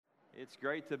It's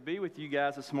great to be with you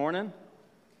guys this morning.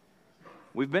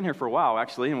 We've been here for a while,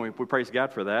 actually, and we praise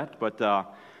God for that. But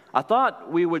I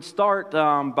thought we would start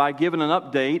by giving an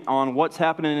update on what's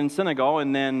happening in Senegal,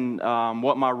 and then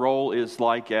what my role is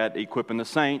like at Equipping the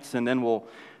Saints, and then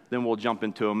we'll jump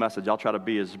into a message. I'll try to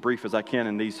be as brief as I can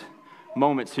in these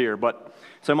moments here. But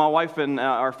so my wife and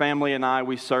our family and I,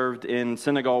 we served in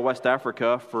Senegal, West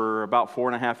Africa, for about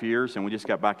 4.5 years, and we just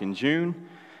got back in June.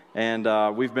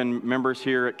 And we've been members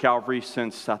here at Calvary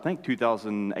since, I think,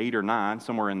 2008 or 9,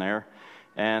 somewhere in there.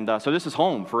 And so this is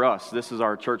home for us. This is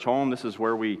our church home. This is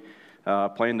where we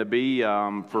plan to be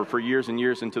for years and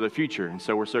years into the future. And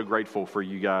so we're so grateful for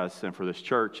you guys and for this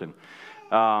church. And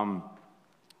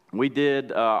we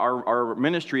did, our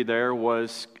ministry there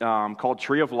was called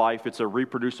Tree of Life. It's a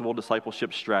reproducible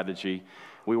discipleship strategy.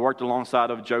 We worked alongside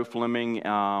of Joe Fleming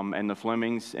and the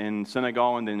Flemings in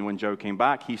Senegal, and then when Joe came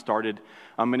back, he started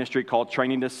a ministry called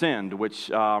Training to Send,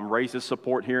 which raises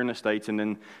support here in the States and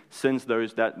then sends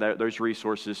those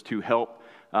resources to help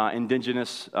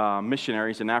indigenous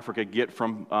missionaries in Africa get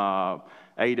from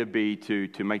A to B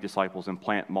to make disciples and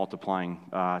plant multiplying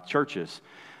churches.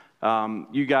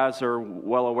 You guys are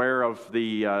well aware of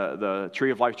the Tree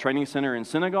of Life Training Center in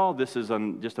Senegal. This is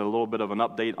just a little bit of an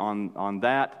update on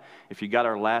that. If you got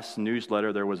our last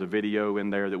newsletter, there was a video in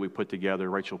there that we put together,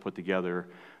 Rachel put together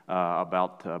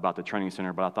about the training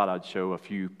center, but I thought I'd show a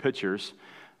few pictures.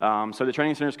 So the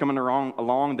training center is coming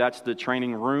along. That's the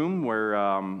training room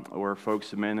where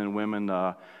folks, men and women,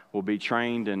 will be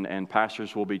trained, and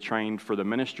pastors will be trained for the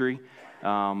ministry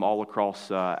all across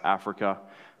Africa.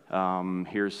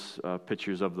 Here's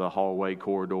pictures of the hallway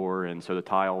corridor, and so the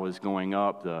tile is going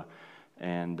up,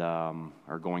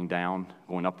 or going down,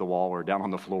 going up the wall or down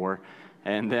on the floor,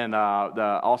 and then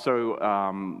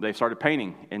they started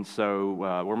painting, and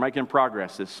so we're making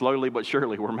progress. It's slowly but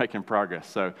surely we're making progress.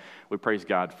 So we praise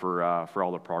God for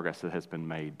all the progress that has been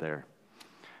made there.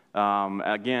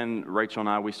 Again, Rachel and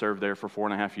I, we served there for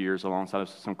 4.5 years alongside of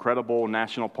some credible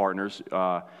national partners.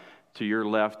 To your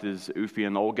left is Ufi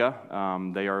and Olga.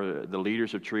 They are the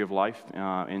leaders of Tree of Life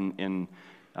in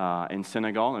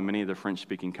Senegal and many of the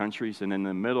French-speaking countries. And in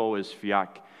the middle is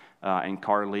Fiac and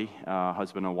Carly,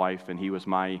 husband and wife, and he was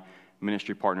my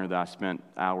ministry partner that I spent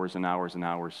hours and hours and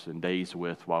hours and days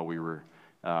with while we were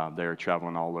there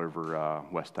traveling all over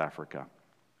West Africa.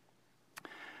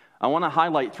 I want to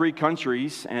highlight 3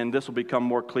 countries, and this will become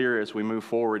more clear as we move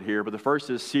forward here. But the first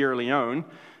is Sierra Leone.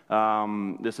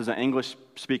 This is an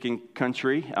English-speaking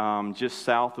country, just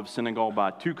south of Senegal by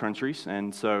 2 countries,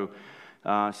 and so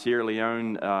Sierra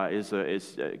Leone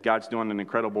is God's doing an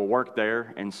incredible work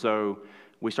there, and so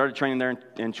we started training there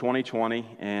in 2020,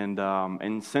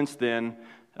 and since then,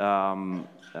 in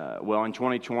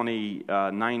 2020,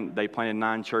 they planted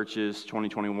 9 churches,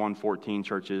 2021, 14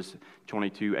 churches,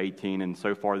 22, 18, and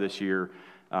so far this year,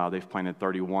 they've planted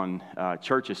 31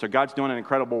 churches. So God's doing an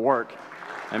incredible work.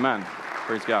 Amen.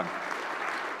 Praise God.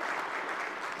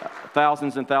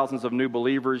 Thousands and thousands of new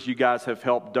believers. You guys have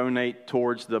helped donate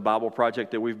towards the Bible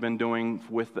project that we've been doing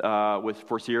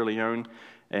for Sierra Leone,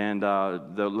 and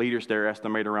the leaders there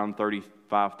estimate around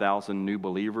 35,000 new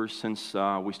believers since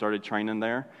we started training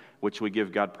there, which we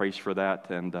give God praise for that.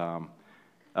 And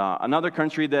another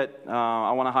country that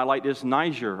I want to highlight is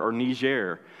Niger.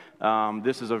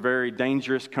 This is a very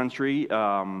dangerous country,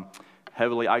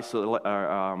 heavily isolated.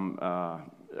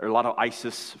 There are a lot of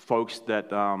ISIS folks that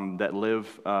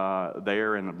live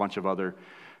there, and a bunch of other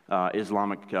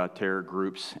Islamic terror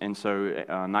groups. And so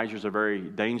Niger's a very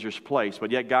dangerous place, but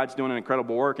yet God's doing an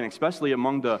incredible work, and especially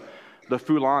among the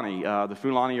Fulani. The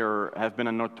Fulani have been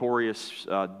a notoriously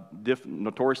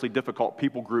difficult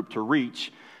people group to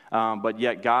reach, but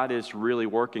yet God is really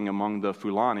working among the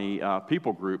Fulani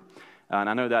people group. And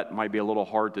I know that might be a little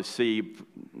hard to see.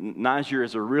 Niger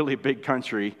is a really big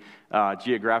country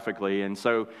geographically. And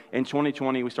so in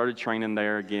 2020, we started training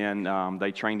there again.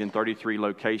 They trained in 33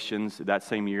 locations. That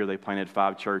same year, they planted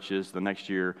 5 churches. The next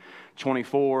year,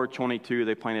 24, 22,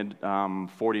 they planted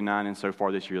 49. And so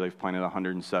far this year, they've planted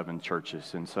 107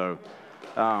 churches. And so,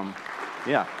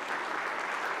 yeah.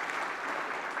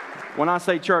 When I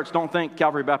say church, don't think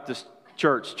Calvary Baptist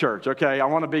Church, okay? I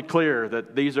want to be clear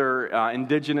that these are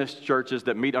indigenous churches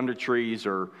that meet under trees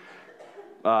or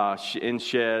in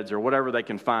sheds or whatever they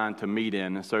can find to meet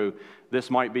in. And so this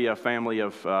might be a family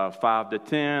of 5 to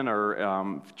 10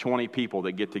 or 20 people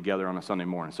that get together on a Sunday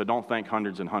morning. So don't think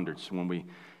hundreds and hundreds when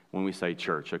we say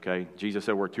church, okay? Jesus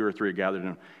said, where 2 or 3 are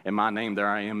gathered in my name, there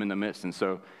I am in the midst. And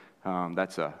so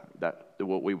that's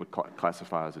what we would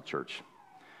classify as a church.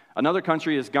 Another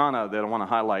country is Ghana that I want to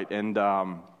highlight, and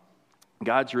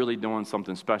God's really doing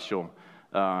something special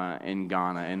in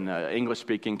Ghana, in the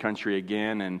English-speaking country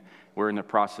again, and we're in the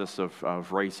process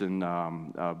of raising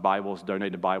Bibles,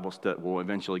 donated Bibles that will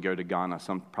eventually go to Ghana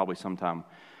probably sometime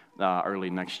early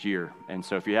next year. And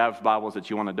so if you have Bibles that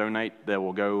you want to donate that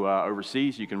will go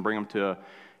overseas, you can bring them to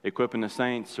Equipping the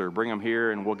Saints or bring them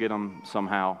here, and we'll get them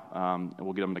somehow.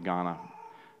 We'll get them to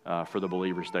Ghana for the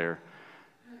believers there.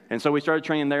 And so we started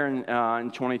training there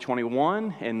in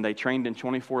 2021, and they trained in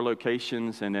 24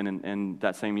 locations, and then in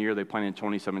that same year they planted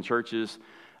 27 churches.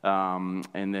 And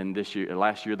then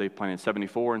last year they planted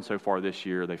 74, and so far this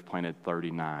year they've planted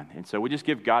 39. And so we just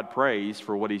give God praise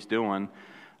for what He's doing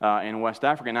in West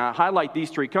Africa. Now I highlight these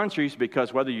three countries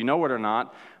because whether you know it or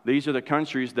not, these are the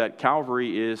countries that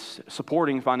Calvary is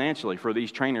supporting financially for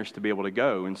these trainers to be able to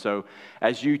go. And so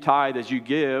as you tithe, as you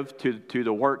give to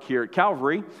the work here at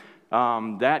Calvary,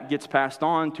 that gets passed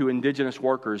on to indigenous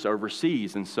workers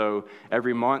overseas. And so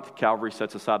every month, Calvary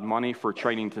sets aside money for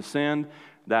Training to Send.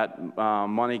 That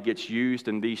money gets used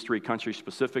in these three countries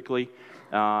specifically.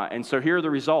 And so here are the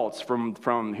results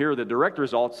here are the direct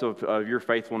results of your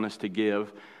faithfulness to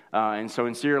give. And so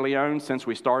in Sierra Leone, since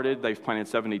we started, they've planted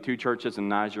 72 churches, in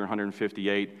Niger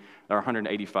 158 or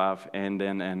 185, and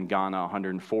then in Ghana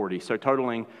 140. So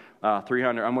totaling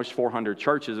 300, almost 400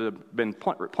 churches have been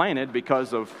planted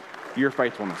because of your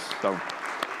faithfulness. So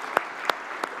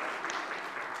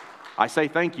I say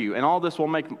thank you. And all this will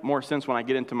make more sense when I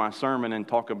get into my sermon and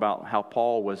talk about how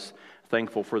Paul was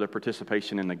thankful for the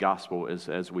participation in the gospel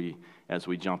as we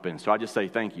jump in. So I just say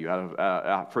thank you.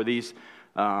 For these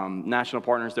national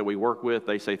partners that we work with,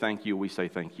 they say thank you. We say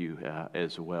thank you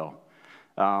as well.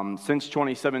 Since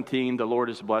 2017, the Lord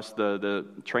has blessed the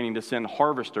Training to Send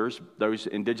harvesters, those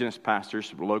indigenous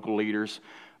pastors, local leaders,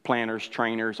 planters,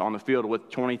 trainers on the field with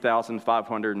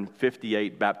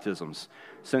 20,558 baptisms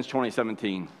since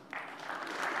 2017.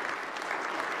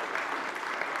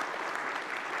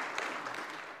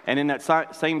 And in that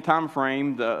same time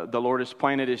frame, the Lord has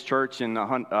planted His church in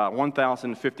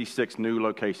 1,056 new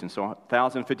locations, so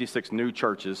 1,056 new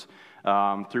churches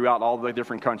throughout all the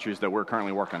different countries that we're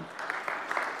currently working.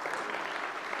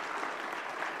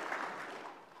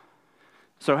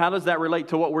 So how does that relate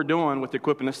to what we're doing with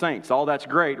Equipping the Saints? All that's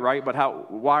great, right? But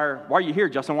why are you here,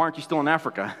 Justin? Why aren't you still in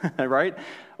Africa, right?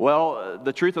 Well,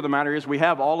 the truth of the matter is we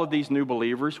have all of these new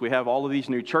believers. We have all of these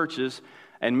new churches,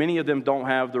 and many of them don't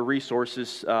have the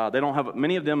resources.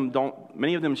 Many of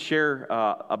them share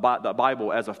the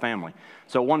Bible as a family.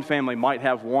 So one family might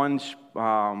have one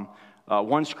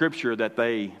scripture that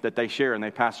they share and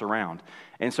they pass around.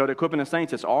 And so at Equipping the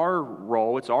Saints, it's our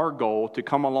role, it's our goal to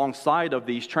come alongside of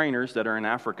these trainers that are in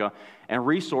Africa and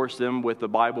resource them with the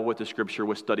Bible, with the scripture,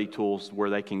 with study tools where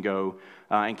they can go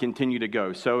and continue to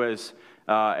go. So as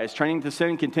Training to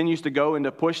Send continues to go and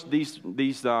to push these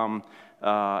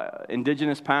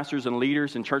indigenous pastors and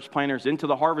leaders and church planters into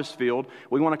the harvest field,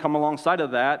 we want to come alongside of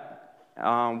that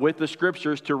with the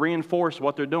scriptures to reinforce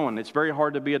what they're doing. It's very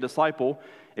hard to be a disciple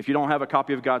if you don't have a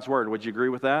copy of God's Word. Would you agree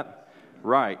with that?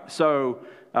 Right. So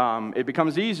it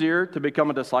becomes easier to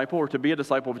become a disciple or to be a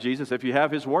disciple of Jesus if you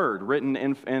have His Word written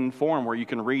in form where you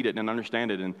can read it and understand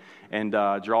it and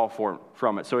draw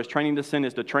from it. So as Training to Send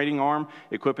is the training arm,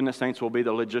 Equipping the Saints will be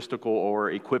the logistical or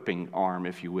equipping arm,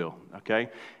 if you will. Okay?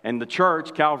 And the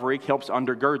church, Calvary, helps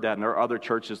undergird that, and there are other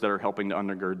churches that are helping to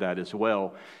undergird that as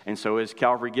well. And so as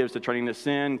Calvary gives to Training to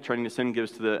Send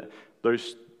gives to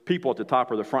those people at the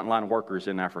top are the frontline workers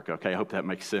in Africa. Okay, I hope that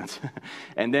makes sense.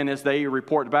 And then as they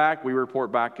report back, we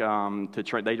report back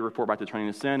they report back to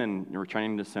Training to Send, and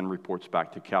Training to Send reports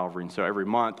back to Calvary. And so every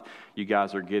month, you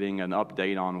guys are getting an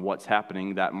update on what's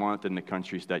happening that month in the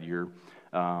countries that you're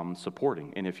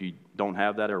supporting. And if you don't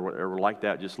have that or like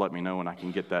that, just let me know and I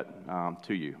can get that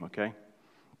to you. Okay.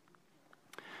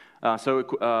 So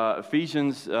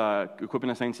Ephesians, Equipping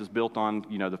the Saints is built on,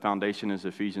 the foundation is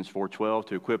Ephesians 4:12,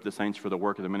 to equip the saints for the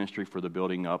work of the ministry, for the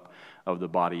building up of the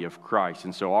body of Christ.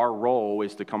 And so our role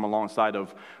is to come alongside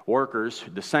of workers,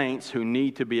 the saints, who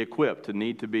need to be equipped, who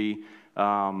need to be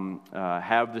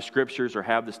have the scriptures or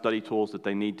have the study tools that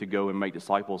they need to go and make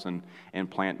disciples and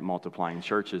plant multiplying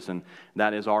churches. And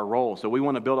that is our role. So we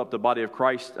want to build up the body of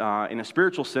Christ in a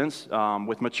spiritual sense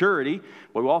with maturity,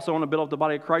 but we also want to build up the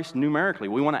body of Christ numerically.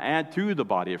 We want to add to the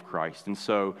body of Christ. And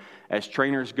so as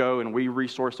trainers go and we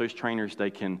resource those trainers,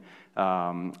 they can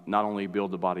not only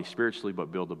build the body spiritually,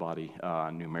 but build the body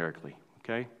numerically.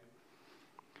 Okay?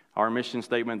 Our mission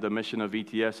statement, the mission of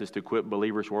ETS, is to equip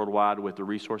believers worldwide with the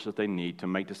resources they need to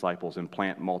make disciples and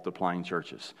plant multiplying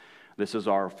churches. This is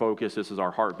our focus. This is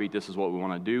our heartbeat. This is what we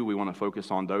want to do. We want to focus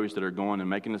on those that are going and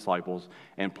making disciples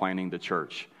and planting the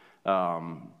church.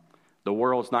 The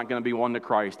world's not going to be won to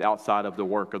Christ outside of the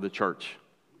work of the church.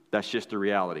 That's just the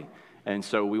reality. And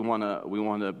so we want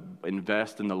to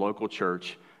invest in the local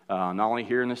church, not only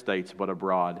here in the States, but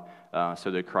abroad,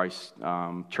 so that Christ's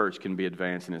church can be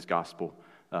advanced and his gospel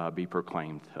be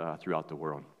proclaimed throughout the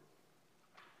world.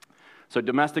 So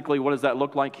domestically, what does that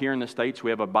look like here in the States?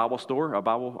 We have a Bible store, a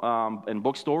Bible and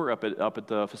bookstore up at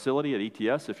the facility at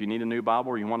ETS. If you need a new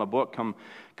Bible or you want a book,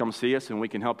 come see us and we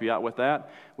can help you out with that.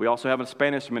 We also have a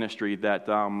Spanish ministry that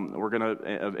we're going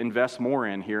to invest more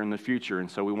in here in the future.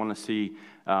 And so we want to see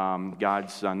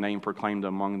God's name proclaimed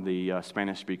among the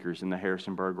Spanish speakers in the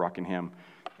Harrisonburg, Rockingham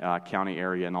County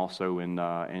area, and also in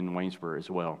Waynesboro as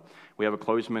well. We have a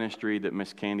closed ministry that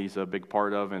Miss Candy's a big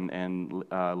part of and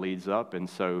leads up, and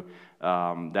so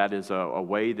that is a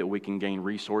way that we can gain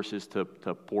resources to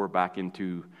pour back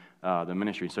into the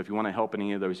ministry. So if you want to help in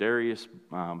any of those areas,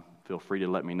 feel free to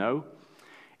let me know.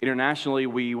 Internationally,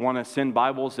 we want to send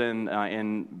Bibles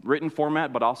in written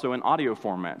format, but also in audio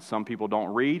format. Some people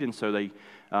don't read, and so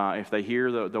if they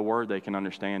hear the word, they can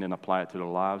understand and apply it to their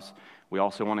lives. We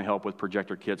also want to help with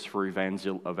projector kits for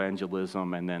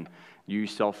evangelism, and then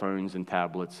use cell phones and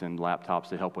tablets and laptops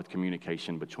to help with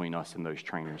communication between us and those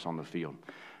trainers on the field.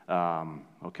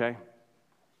 Okay?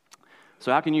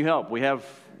 So how can you help? We have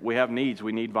needs.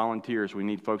 We need volunteers. We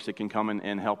need folks that can come in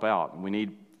and help out. We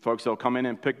need folks that will come in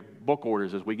and pick book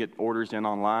orders as we get orders in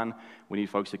online. We need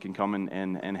folks that can come in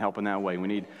and help in that way. We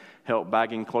need help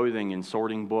bagging clothing and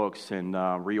sorting books and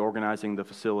reorganizing the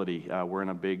facility. We're in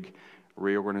a big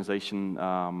reorganization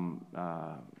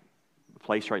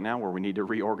place right now where we need to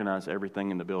reorganize everything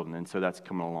in the building, and so that's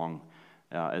coming along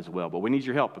as well. But we need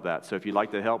your help with that. So if you'd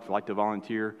like to help, if you'd like to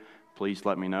volunteer, please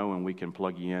let me know and we can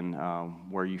plug you in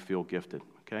where you feel gifted,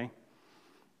 okay?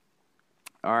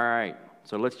 All right,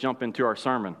 so let's jump into our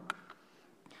sermon.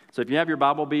 So if you have your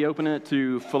Bible, be opening it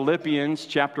to Philippians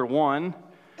chapter 1.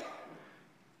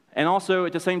 And also,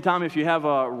 at the same time, if you have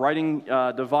a writing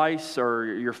device or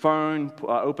your phone,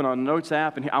 open a notes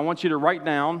app, and I want you to write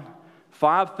down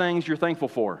 5 things you're thankful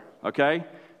for, okay?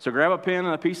 So grab a pen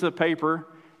and a piece of paper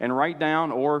and write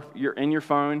down, or you're in your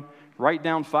phone, write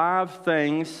down 5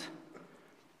 things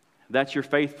that you're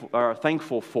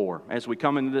thankful for. As we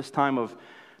come into this time of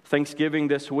Thanksgiving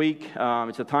this week,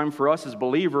 it's a time for us as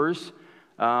believers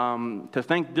to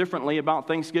think differently about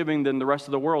Thanksgiving than the rest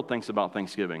of the world thinks about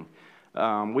Thanksgiving.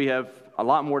 We have a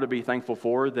lot more to be thankful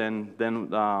for than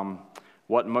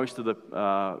what most of the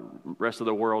rest of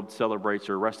the world celebrates,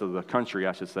 or rest of the country,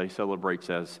 I should say, celebrates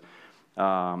as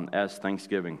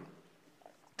Thanksgiving.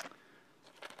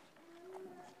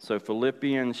 So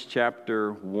Philippians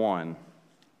chapter 1.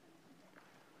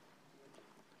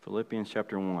 Philippians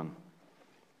chapter 1.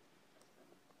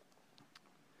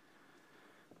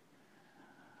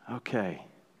 Okay.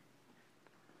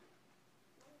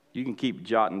 You can keep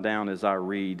jotting down as I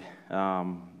read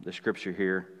the scripture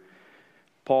here.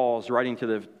 Paul's writing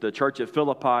to the church at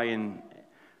Philippi,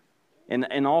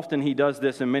 and often he does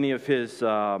this in many of his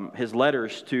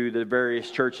letters to the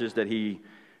various churches that he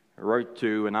wrote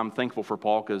to. And I'm thankful for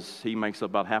Paul because he makes up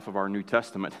about half of our New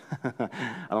Testament. I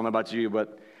don't know about you,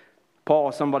 but Paul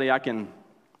is somebody I can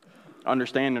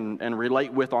understand and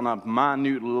relate with on a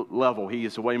minute level. He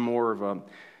is way more of a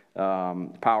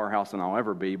powerhouse than I'll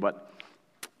ever be, but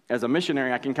as a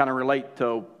missionary, I can kind of relate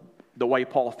to the way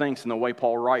Paul thinks and the way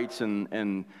Paul writes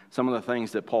and some of the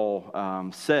things that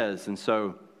Paul says. And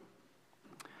so,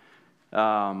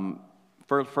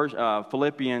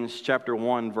 Philippians chapter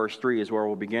 1, verse 3 is where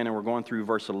we'll begin, and we're going through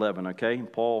verse 11, okay?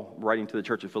 Paul, writing to the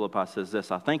church of Philippi, says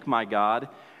this: I thank my God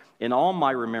in all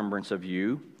my remembrance of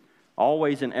you,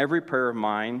 always in every prayer of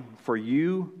mine, for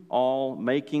you all,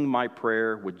 making my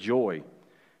prayer with joy,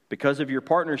 because of your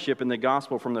partnership in the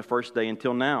gospel from the first day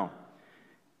until now.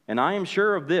 And I am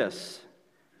sure of this,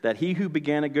 that he who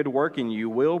began a good work in you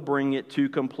will bring it to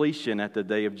completion at the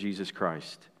day of Jesus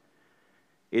Christ.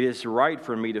 It is right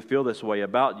for me to feel this way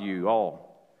about you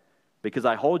all, because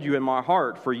I hold you in my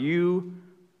heart, for you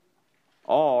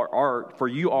are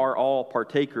all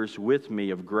partakers with me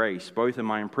of grace, both in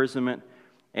my imprisonment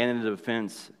and in the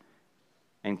defense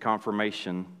and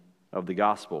confirmation of the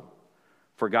gospel.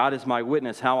 For God is my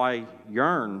witness how I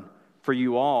yearn for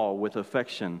you all with the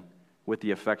affection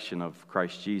of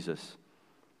Christ Jesus.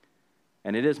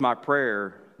 And it is my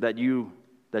prayer that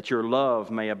your love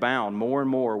may abound more and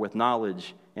more with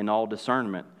knowledge and all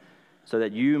discernment, so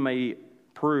that you may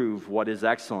prove what is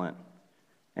excellent,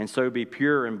 and so be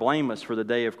pure and blameless for the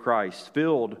day of Christ,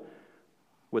 filled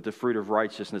with the fruit of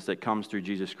righteousness that comes through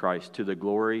Jesus Christ, to the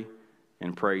glory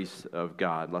and praise of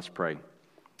God. Let's pray.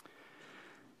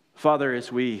 Father,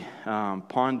 as we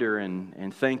ponder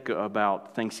and think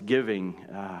about Thanksgiving,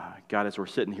 God, as we're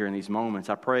sitting here in these moments,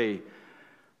 I pray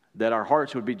that our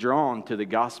hearts would be drawn to the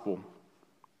gospel,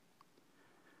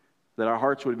 that our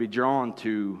hearts would be drawn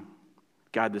to,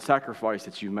 God, the sacrifice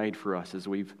that you made for us, as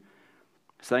we've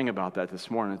sang about that this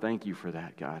morning. Thank you for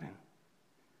that, God. And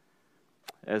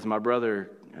as my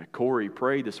brother Corey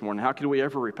prayed this morning, how can we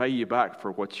ever repay you back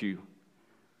for what you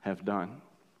have done?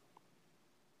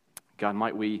 God,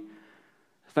 might we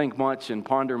think much and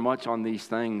ponder much on these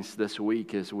things this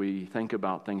week as we think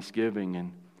about Thanksgiving.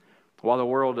 And while the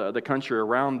world, the country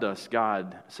around us,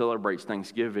 God, celebrates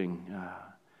Thanksgiving,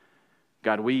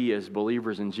 God, we as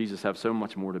believers in Jesus have so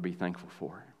much more to be thankful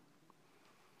for.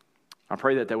 I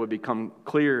pray that would become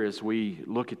clear as we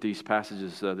look at these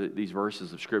passages, these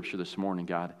verses of Scripture this morning,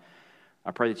 God.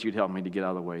 I pray that you'd help me to get out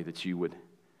of the way, that you would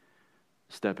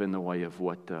step in the way of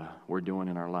what we're doing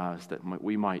in our lives, that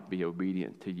we might be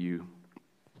obedient to you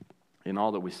in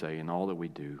all that we say and all that we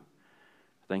do.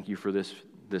 Thank you for this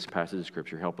passage of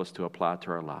Scripture. Help us to apply it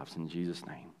to our lives. In Jesus'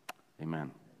 name,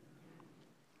 amen.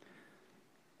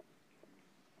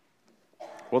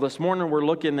 Well, this morning we're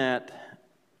looking at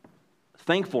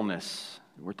thankfulness.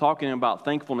 We're talking about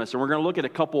thankfulness, and we're going to look at a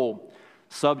couple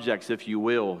subjects, if you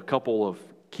will, a couple of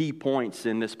key points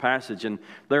in this passage. And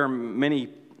there are many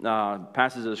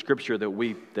passages of Scripture that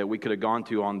we could have gone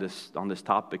to on this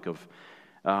topic of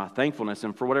thankfulness,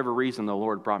 and for whatever reason, the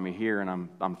Lord brought me here, and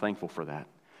I'm thankful for that.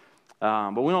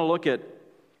 But we want to look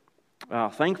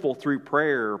at thankful through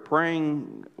prayer,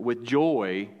 praying with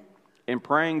joy, and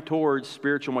praying towards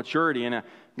spiritual maturity. And I'm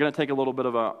going to take a little bit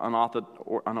of an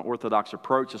unorthodox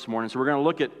approach this morning. So we're going to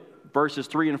look at verses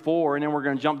 3 and 4, and then we're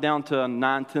going to jump down to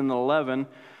 9, 10, and 11,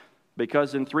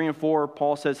 because in 3 and 4,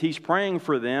 Paul says he's praying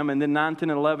for them, and then 9, 10,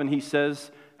 and 11, he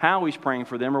says how he's praying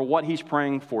for them or what he's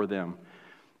praying for them.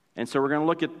 And so we're going to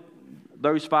look at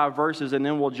those 5 verses, and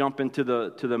then we'll jump into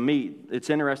the meat. It's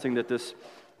interesting that this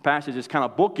passage is kind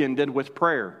of bookended with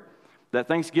prayer, that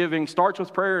Thanksgiving starts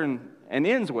with prayer and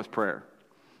ends with prayer.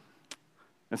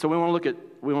 And so we want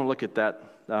to look at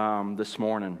that this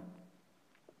morning.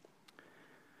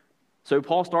 So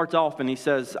Paul starts off and he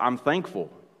says, I'm thankful.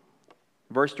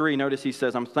 Verse 3, notice he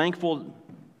says, I'm thankful,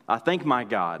 I thank my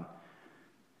God.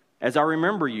 As I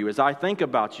remember you, as I think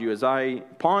about you, as I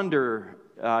ponder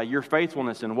your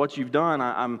faithfulness and what you've done,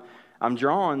 I'm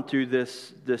drawn to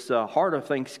this heart of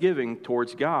thanksgiving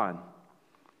towards God.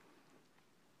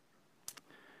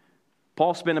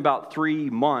 Paul spent about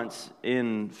 3 months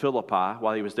in Philippi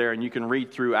while he was there, and you can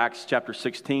read through Acts chapter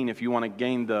 16 if you want to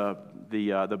gain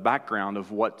the background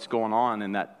of what's going on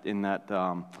in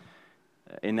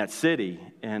that city.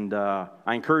 And I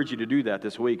encourage you to do that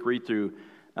this week. Read through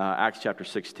Acts chapter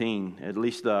 16, at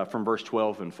least from verse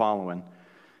 12 and following.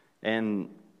 And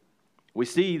we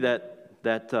see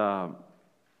that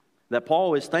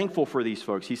Paul is thankful for these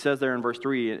folks. He says there in verse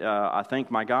 3, I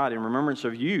thank my God in remembrance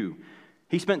of you.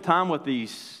 He spent time with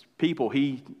these people.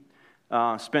 He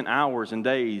spent hours and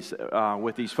days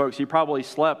with these folks. He probably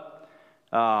slept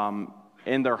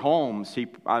in their homes.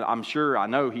 I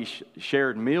know he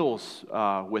shared meals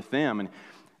with them. And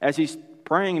as he's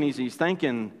praying and he's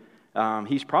thinking,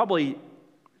 he's probably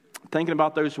thinking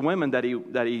about those women that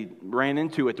he ran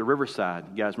into at the riverside.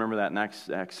 You guys remember that in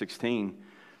Acts 16.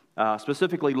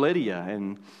 Specifically Lydia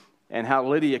and how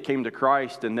Lydia came to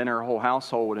Christ and then her whole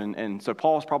household. And so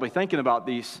Paul's probably thinking about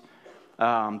these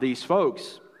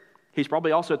folks. He's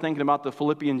probably also thinking about the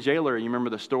Philippian jailer. You remember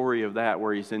the story of that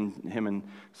where him and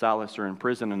Silas are in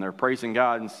prison and they're praising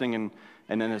God and singing.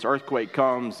 And then this earthquake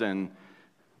comes and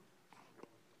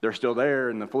they're still there.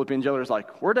 And the Philippian jailer's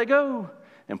like, where'd they go?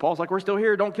 And Paul's like, we're still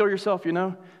here. Don't kill yourself,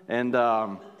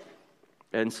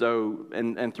 And so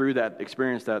through that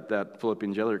experience, that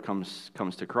Philippian jailer comes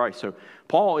to Christ. So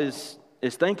Paul is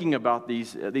thinking about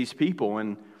these people,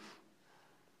 and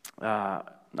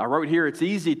I wrote here, it's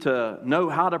easy to know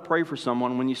how to pray for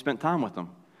someone when you spent time with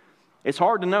them. It's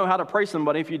hard to know how to pray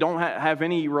somebody if you don't have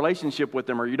any relationship with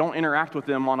them or you don't interact with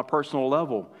them on a personal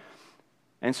level.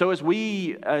 And so as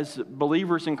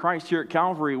believers in Christ here at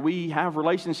Calvary, we have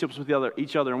relationships with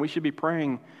each other, and we should be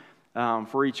praying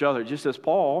for each other, just as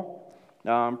Paul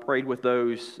prayed for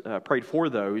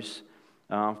those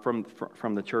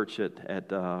from the church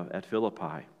at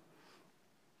Philippi.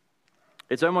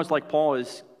 It's almost like Paul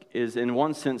is in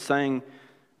one sense saying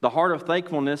the heart of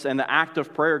thankfulness and the act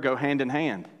of prayer go hand in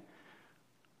hand.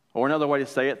 Or another way to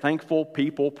say it, thankful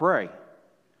people pray.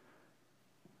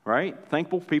 Right?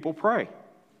 Thankful people pray.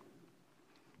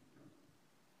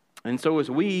 And so as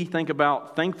we think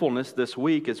about thankfulness this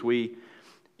week, as we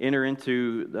enter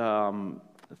into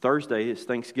Thursday is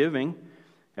Thanksgiving,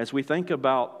 as we think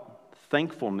about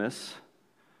thankfulness,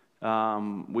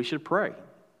 we should pray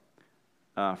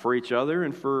for each other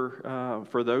and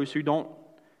for those who don't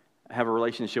have a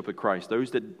relationship with Christ,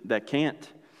 those that can't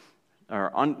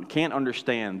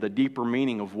understand the deeper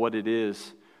meaning of what it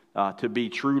is to be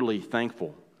truly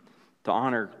thankful,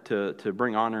 to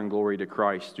bring honor and glory to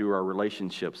Christ through our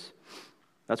relationships.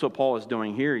 That's what Paul is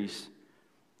doing here.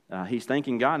 He's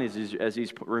thanking God as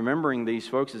he's remembering these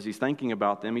folks, as he's thinking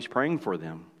about them, he's praying for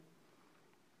them.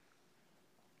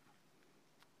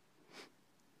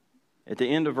 At the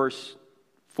end of verse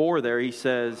 4 there, he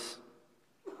says,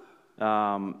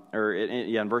 in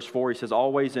verse 4, he says,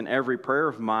 always in every prayer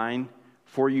of mine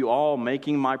for you all,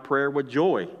 making my prayer with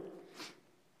joy.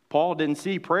 Paul didn't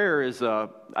see prayer as a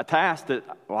task that,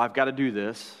 well, I've got to do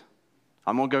this.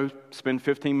 I'm going to go spend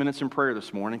 15 minutes in prayer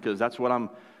this morning because that's what I'm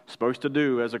supposed to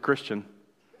do as a Christian,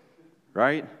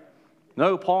 right?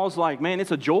 No, Paul's like, man,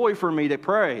 it's a joy for me to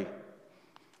pray.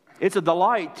 It's a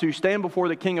delight to stand before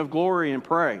the King of Glory and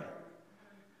pray.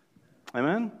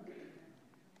 Amen?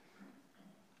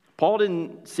 Paul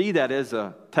didn't see that as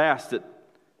a task that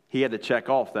he had to check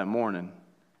off that morning.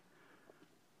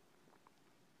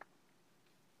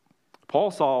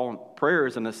 Paul saw prayer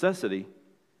as a necessity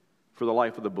for the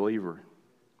life of the believer.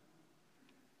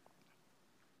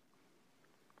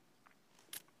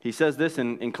 He says this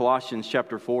in Colossians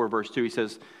chapter 4, verse 2. He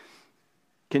says,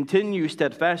 continue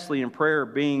steadfastly in prayer,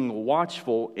 being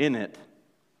watchful in it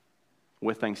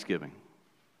with thanksgiving.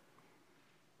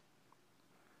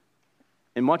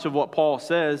 And much of what Paul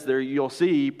says there, you'll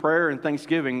see prayer and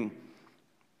thanksgiving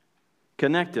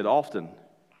connected often.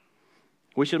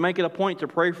 We should make it a point to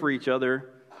pray for each other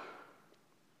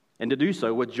and to do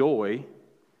so with joy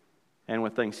and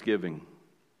with thanksgiving.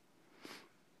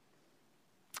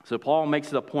 So Paul makes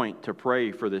it a point to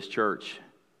pray for this church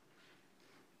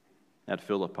at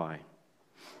Philippi. And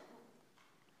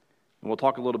we'll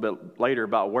talk a little bit later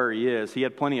about where he is. He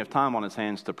had plenty of time on his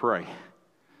hands to pray.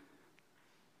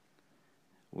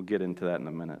 We'll get into that in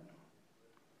a minute.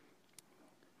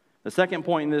 The second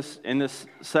point in this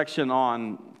section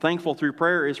on thankful through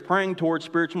prayer is praying towards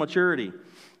spiritual maturity.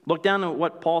 Look down at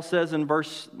what Paul says in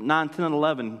verse 9, 10, and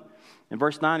 11. In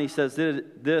verse 9 he says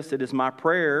this, it is my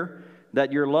prayer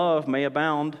that your love may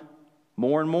abound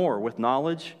more and more with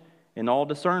knowledge and all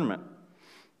discernment.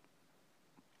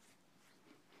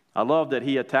 I love that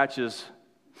he attaches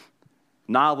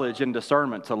knowledge and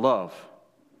discernment to love.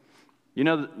 You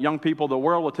know, young people, the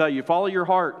world will tell you, follow your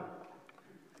heart.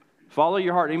 Follow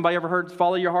your heart. Anybody ever heard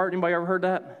follow your heart? Anybody ever heard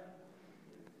that?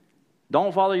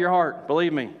 Don't follow your heart.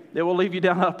 Believe me, it will lead you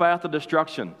down a path of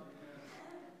destruction.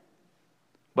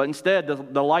 But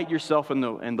instead, delight yourself in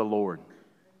the Lord.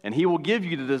 And He will give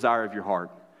you the desire of your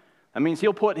heart. That means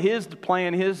He'll put His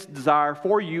plan, His desire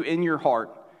for you in your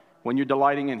heart when you're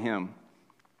delighting in Him.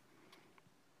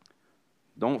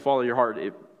 Don't follow your heart.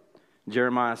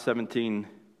 Jeremiah 17,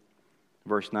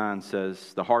 verse 9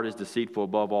 says, the heart is deceitful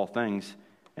above all things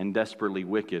and desperately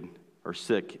wicked, or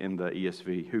sick in the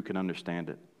ESV. Who can understand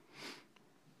it?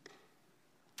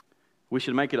 We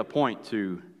should make it a point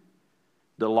to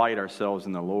delight ourselves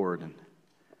in the Lord and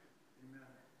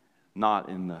not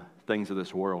in the things of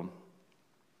this world.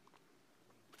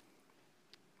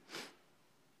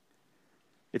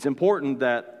 It's important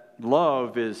that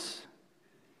love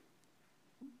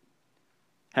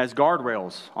has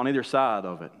guardrails on either side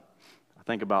of it. I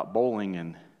think about bowling,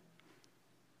 and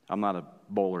I'm not a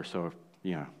bowler, so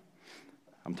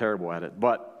I'm terrible at it.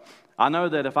 But I know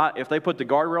that if they put the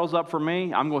guardrails up for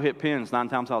me, I'm going to hit pins 9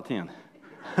 times out of 10.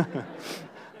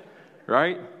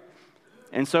 Right?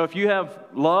 And so if you have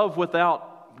love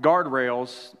without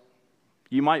guardrails,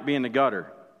 you might be in the gutter.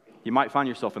 You might find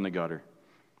yourself in the gutter.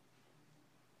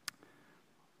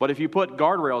 But if you put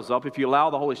guardrails up, if you allow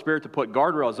the Holy Spirit to put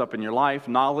guardrails up in your life,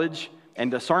 knowledge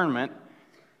and discernment,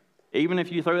 even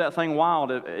if you throw that thing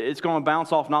wild, it's going to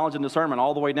bounce off knowledge and discernment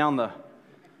all the way down the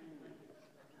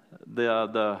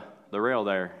rail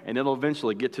there, and it'll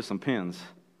eventually get to some pins.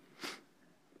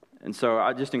 And so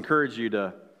I just encourage you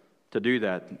to do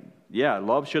that. Yeah,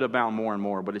 love should abound more and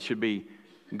more, but it should be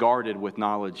guarded with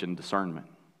knowledge and discernment.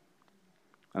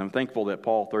 And I'm thankful that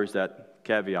Paul throws that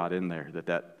caveat in there,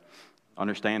 that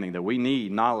understanding that we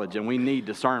need knowledge and we need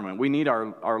discernment. We need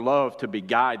our love to be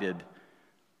guided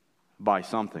by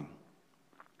something.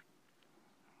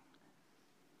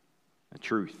 The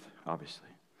truth, obviously.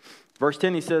 Verse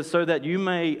 10, he says, so that you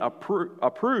may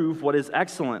approve what is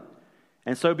excellent,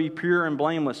 and so be pure and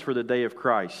blameless for the day of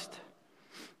Christ.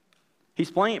 He's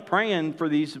praying for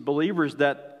these believers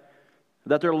that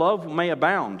their love may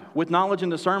abound with knowledge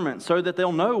and discernment, so that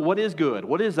they'll know what is good,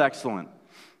 what is excellent.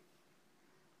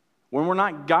 When we're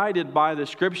not guided by the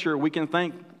Scripture, we can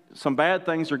think some bad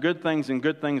things are good things and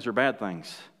good things are bad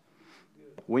things.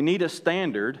 We need a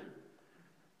standard.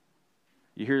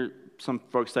 You hear some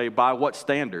folks say, by what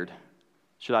standard?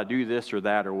 Should I do this or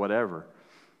that or whatever?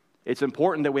 It's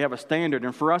important that we have a standard,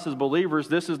 and for us as believers,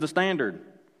 this is the standard.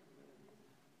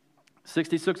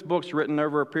 66 books written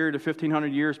over a period of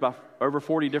 1,500 years by over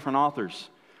 40 different authors.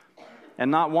 And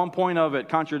not one point of it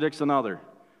contradicts another.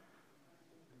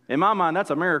 In my mind, that's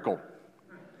a miracle.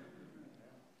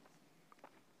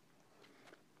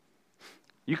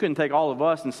 You couldn't take all of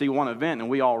us and see one event and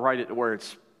we all write it where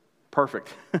it's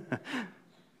perfect.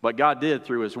 But God did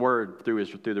through His Word, through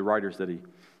the writers that He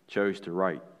chose to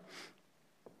write.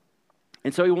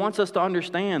 And so He wants us to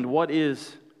understand what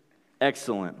is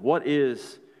excellent, what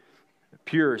is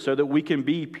pure, so that we can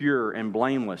be pure and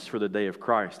blameless for the day of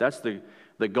Christ. That's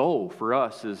the goal for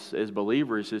us as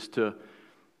believers, is to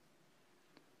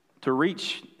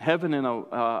reach heaven in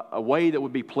a way that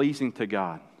would be pleasing to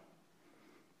God.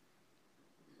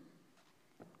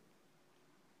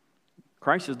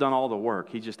 Christ has done all the work.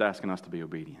 He's just asking us to be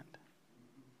obedient.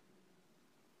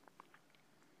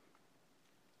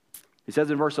 He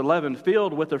says in verse 11,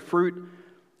 filled with the fruit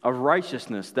of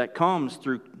righteousness that comes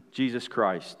through Jesus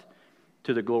Christ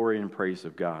to the glory and praise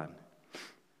of God.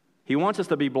 He wants us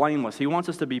to be blameless. He wants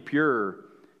us to be pure.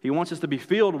 He wants us to be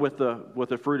filled with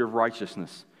the fruit of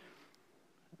righteousness.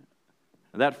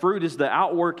 That fruit is the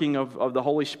outworking of the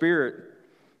Holy Spirit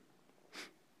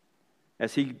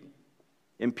as He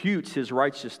imputes His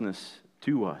righteousness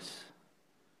to us,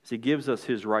 as He gives us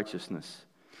His righteousness.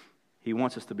 He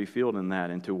wants us to be filled in that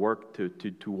and to work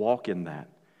to walk in that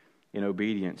in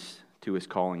obedience to His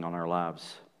calling on our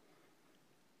lives.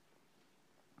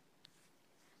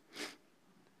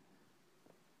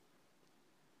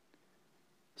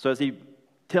 So as He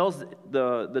tells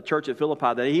the church at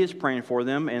Philippi that He is praying for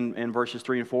them in verses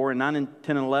 3 and 4, and 9 and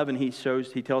 10 and 11, He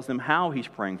tells them how He's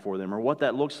praying for them, or what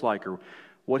that looks like, or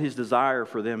what His desire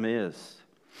for them is.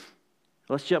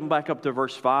 Let's jump back up to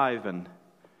verse 5 and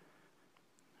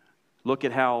look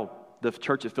at how the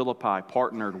church at Philippi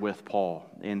partnered with Paul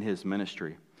in his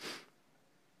ministry.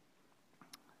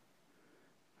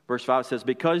 Verse 5 says,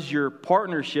 because your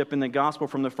partnership in the gospel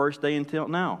from the first day until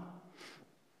now.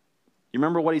 You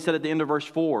remember what he said at the end of verse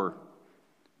 4?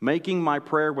 Making my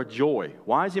prayer with joy.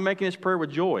 Why is he making his prayer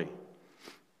with joy?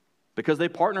 Because they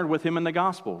partnered with him in the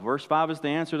gospel. Verse 5 is the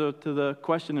answer to the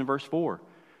question in verse 4.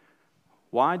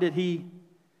 Why did he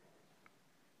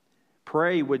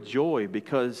pray with joy?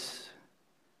 Because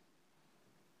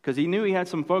he knew he had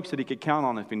some folks that he could count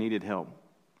on if he needed help.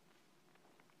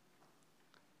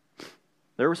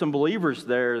 There were some believers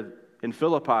there in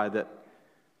Philippi that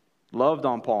loved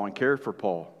on Paul and cared for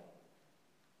Paul.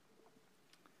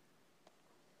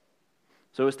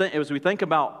 So as we think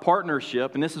about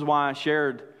partnership, and this is why I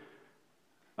shared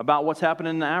about what's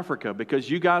happening in Africa, because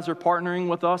you guys are partnering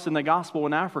with us in the gospel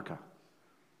in Africa.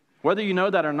 Whether you know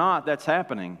that or not, that's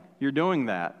happening. You're doing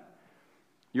that.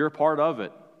 You're a part of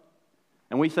it.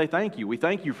 And we say thank you. We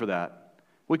thank you for that.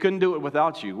 We couldn't do it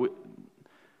without you.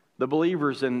 The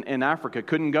believers in Africa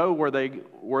couldn't go where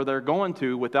they're going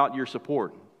to without your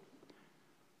support.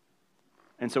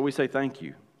 And so we say thank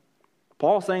you.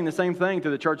 Paul's saying the same thing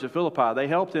to the church of Philippi. They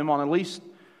helped him on at least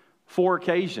 4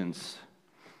 occasions.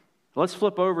 Let's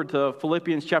flip over to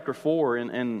Philippians chapter 4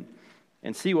 and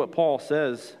see what Paul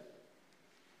says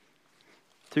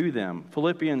to them.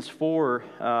 Philippians 4,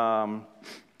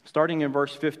 starting in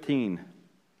verse 15.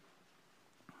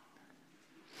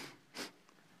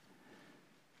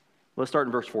 Let's start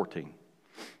in verse 14.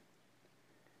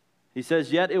 He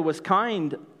says, yet it was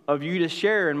kind of you to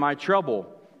share in my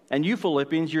trouble. And you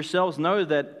Philippians yourselves know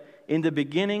that in the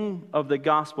beginning of the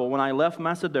gospel, when I left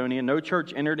Macedonia, no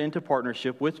church entered into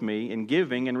partnership with me in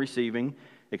giving and receiving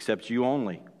except you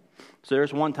only. So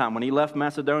there's one time when he left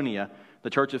Macedonia, the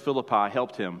church of Philippi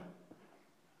helped him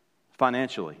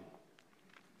financially.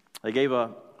 They gave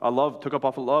took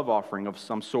up a love offering of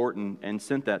some sort and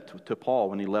sent that to Paul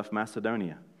when he left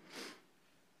Macedonia.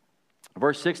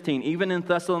 Verse 16, even in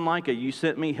Thessalonica you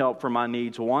sent me help for my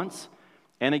needs once.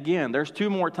 And again, there's 2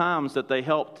 more times that they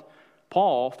helped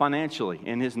Paul financially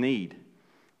in his need.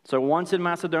 So once in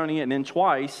Macedonia and then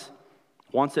twice,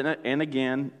 once and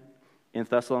again in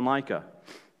Thessalonica.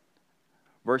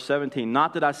 Verse 17,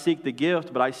 not that I seek the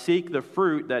gift, but I seek the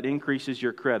fruit that increases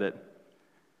your credit.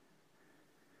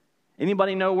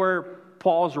 Anybody know where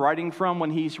Paul's writing from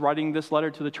when he's writing this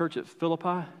letter to the church at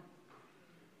Philippi?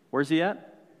 Where's he at?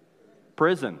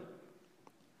 Prison.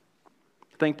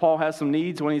 Think Paul has some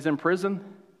needs when he's in prison?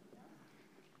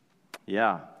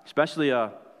 Yeah, especially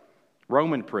a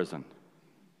Roman prison.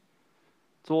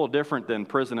 It's a little different than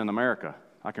prison in America,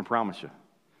 I can promise you.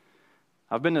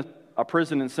 I've been to a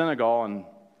prison in Senegal, and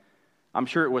I'm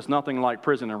sure it was nothing like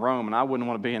prison in Rome, and I wouldn't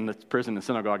want to be in the prison in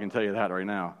synagogue, I can tell you that right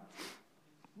now.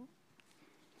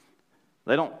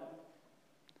 They don't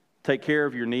take care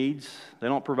of your needs. They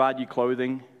don't provide you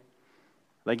clothing.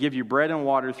 They give you bread and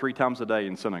water 3 times a day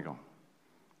in synagogue.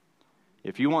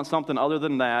 If you want something other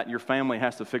than that, your family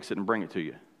has to fix it and bring it to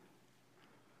you.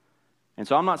 And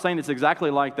so I'm not saying it's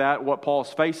exactly like that, what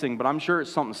Paul's facing, but I'm sure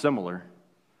it's something similar.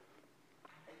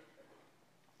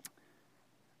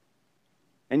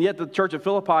 And yet the church of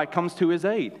Philippi comes to his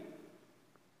aid.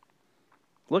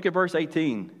 Look at verse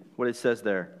 18, what it says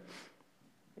there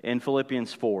in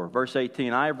Philippians 4. Verse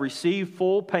 18, I have received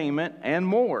full payment and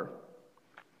more.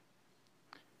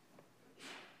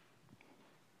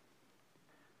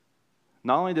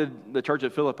 Not only did the church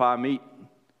at Philippi meet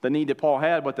the need that Paul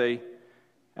had, but they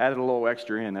added a little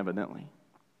extra in, evidently.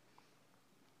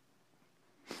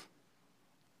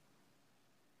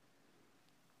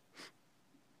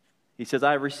 He says,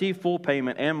 I have received full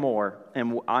payment and more,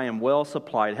 and I am well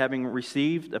supplied, having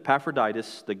received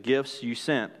Epaphroditus the gifts you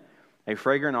sent, a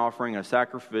fragrant offering, a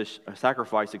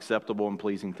sacrifice acceptable and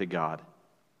pleasing to God.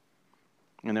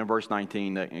 And then verse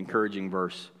 19, the encouraging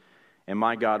verse, and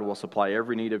my God will supply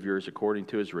every need of yours according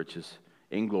to his riches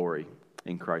in glory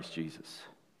in Christ Jesus.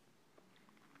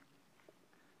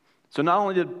 So not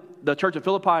only did the church of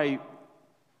Philippi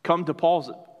come to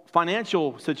Paul's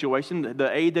financial situation, the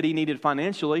aid that he needed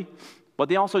financially, but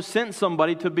they also sent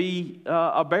somebody to be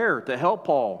a bearer, to help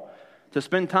Paul, to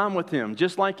spend time with him.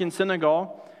 Just like in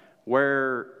Senegal,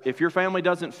 where if your family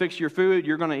doesn't fix your food,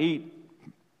 you're going to eat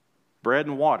bread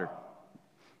and water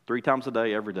 3 times a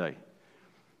day, every day.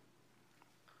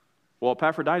 Well,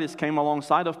 Epaphroditus came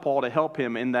alongside of Paul to help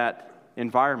him in that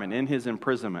environment, in his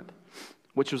imprisonment,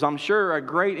 which was, I'm sure, a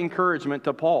great encouragement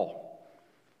to Paul.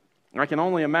 I can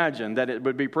only imagine that it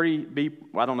would be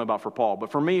I don't know about for Paul, but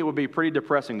for me it would be pretty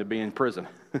depressing to be in prison.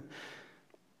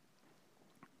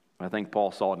 I think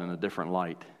Paul saw it in a different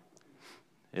light,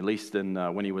 at least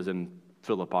when he was in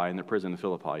Philippi, in the prison in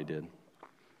Philippi he did.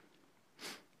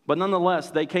 But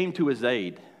nonetheless, they came to his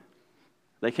aid.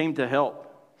 They came to help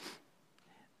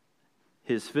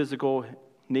his physical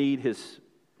need, his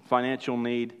financial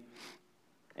need.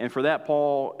 And for that,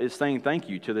 Paul is saying thank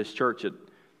you to this church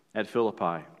at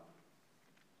Philippi.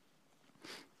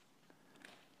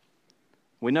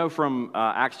 We know from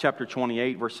Acts chapter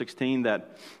 28, verse 16,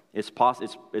 that it's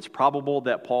probable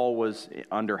that Paul was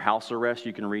under house arrest.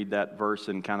 You can read that verse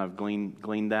and kind of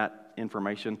glean that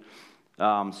information.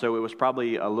 So it was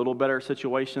probably a little better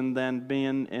situation than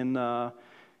being in a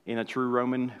true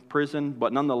Roman prison.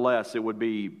 But nonetheless, it would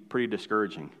be pretty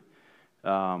discouraging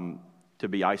to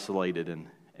be isolated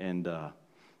and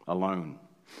alone.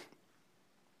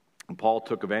 And Paul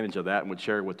took advantage of that and would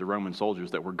share it with the Roman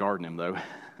soldiers that were guarding him, though.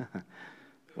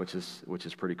 Which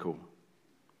is pretty cool.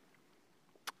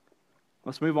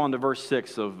 Let's move on to verse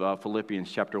 6 of Philippians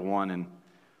chapter 1. And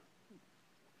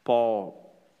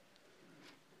Paul,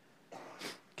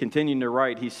 continuing to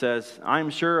write, he says, I am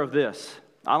sure of this.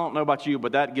 I don't know about you,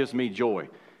 but that gives me joy.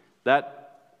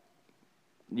 That,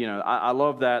 I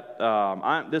love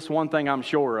that. This one thing I'm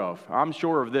sure of. I'm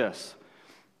sure of this.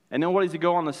 And then what does he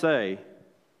go on to say?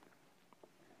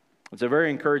 It's a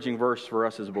very encouraging verse for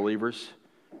us as believers.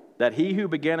 That he who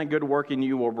began a good work in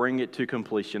you will bring it to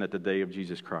completion at the day of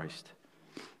Jesus Christ.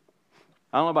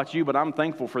 I don't know about you, but I'm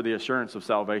thankful for the assurance of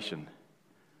salvation.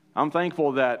 I'm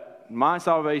thankful that my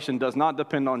salvation does not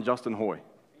depend on Justin Hoy.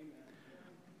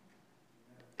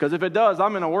 Because if it does,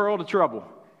 I'm in a world of trouble.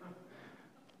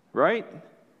 Right?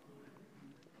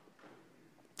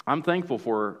 I'm thankful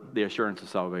for the assurance of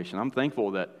salvation. I'm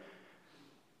thankful that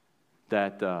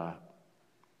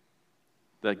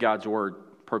God's word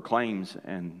proclaims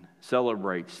and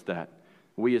celebrates that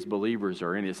we as believers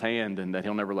are in his hand and that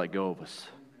he'll never let go of us.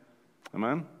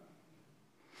 Amen?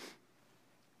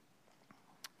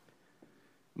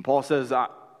 And Paul says,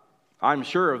 I'm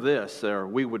sure of this, or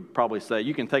we would probably say,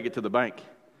 you can take it to the bank.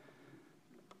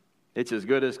 It's as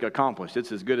good as accomplished.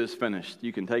 It's as good as finished.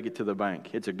 You can take it to the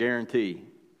bank. It's a guarantee.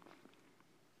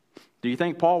 Do you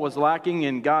think Paul was lacking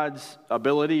in God's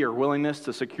ability or willingness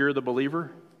to secure the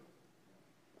believer?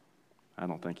 I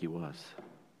don't think he was.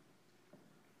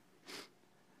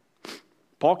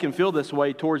 Paul can feel this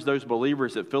way towards those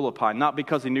believers at Philippi, not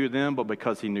because he knew them, but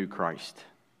because he knew Christ.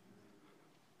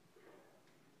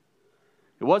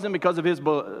 It wasn't because of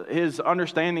his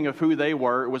understanding of who they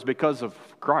were. It was because of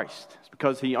Christ. It's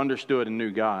because he understood and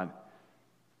knew God.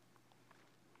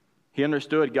 He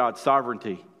understood God's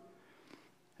sovereignty,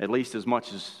 at least as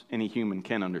much as any human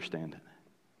can understand it.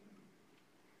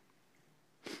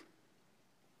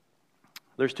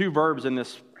 There's 2 verbs in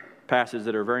this passage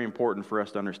that are very important for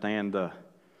us to understand.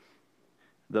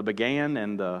 the began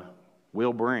and the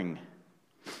will bring.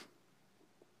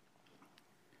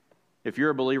 If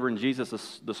you're a believer in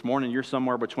Jesus this morning, you're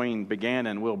somewhere between began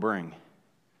and will bring.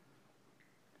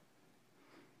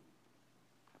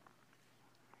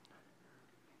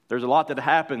 There's a lot that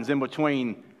happens in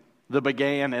between the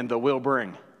began and the will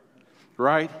bring,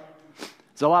 right?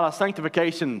 There's a lot of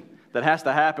sanctification that has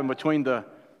to happen between the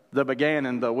began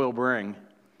and the will bring.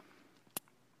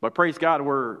 But praise God,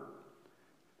 we're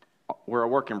a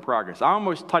work in progress. I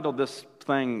almost titled this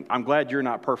thing, I'm Glad You're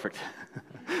Not Perfect.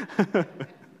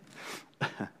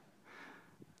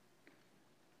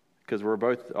 Because we're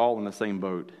both all in the same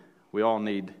boat. We all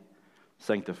need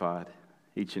sanctified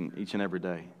each and every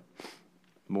day.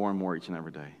 More and more each and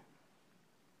every day.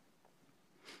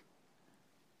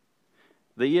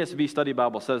 The ESV Study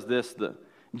Bible says this: the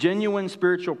genuine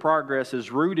spiritual progress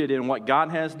is rooted in what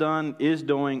God has done, is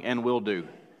doing, and will do.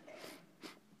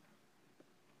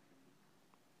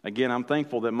 Again, I'm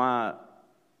thankful that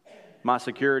my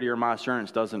security or my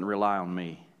assurance doesn't rely on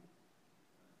me.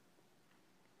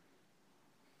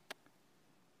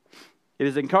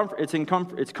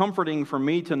 It's comforting for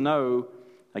me to know,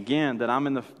 again, that I'm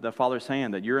in the Father's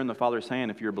hand, that you're in the Father's hand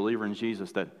if you're a believer in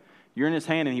Jesus, that you're in His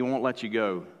hand and He won't let you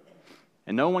go.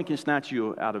 And no one can snatch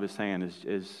you out of His hand,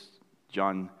 as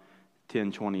John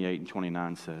 10:28 and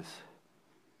 29 says.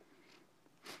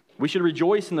 We should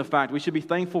rejoice in the fact, we should be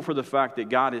thankful for the fact that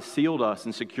God has sealed us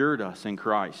and secured us in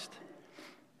Christ.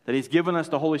 That He's given us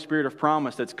the Holy Spirit of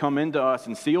promise that's come into us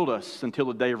and sealed us until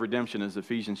the day of redemption, as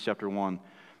Ephesians chapter 1,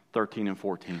 13 and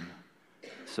 14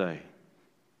 say.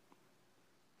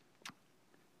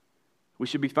 We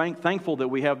should be thankful that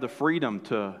we have the freedom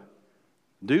to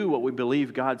do what we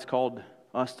believe God's called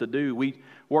us to do. We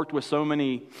worked with so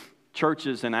many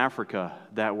churches in Africa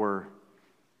that were,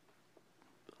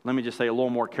 let me just say, a little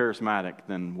more charismatic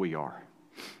than we are,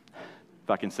 if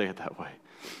I can say it that way.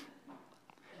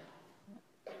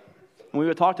 We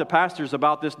would talk to pastors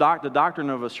about this the doctrine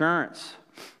of assurance.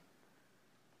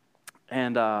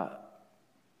 And I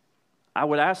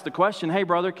would ask the question, hey,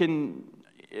 brother,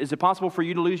 is it possible for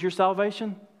you to lose your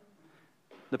salvation?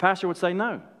 The pastor would say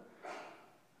no.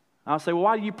 I'll say, well,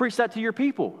 why do you preach that to your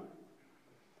people?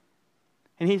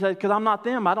 And he said, because I'm not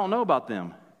them. I don't know about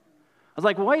them. I was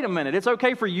like, well, wait a minute. It's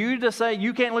okay for you to say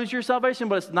you can't lose your salvation,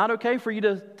 but it's not okay for you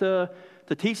to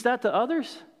teach that to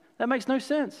others? That makes no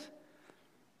sense.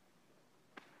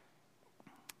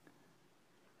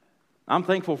 I'm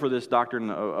thankful for this doctrine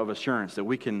of assurance, that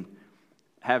we can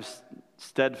have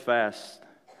steadfast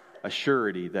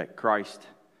assurity that Christ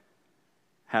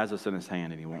has us in His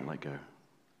hand and He won't let go.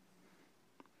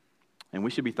 And we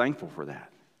should be thankful for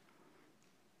that.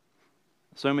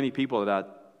 So many people that I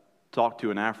talk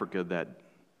to in Africa that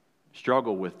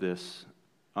struggle with this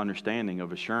understanding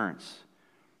of assurance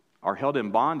are held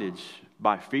in bondage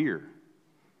by fear.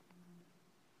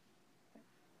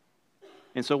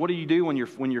 And so what do you do when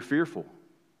you're fearful?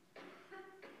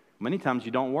 Many times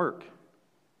you don't work.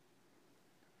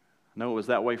 I know it was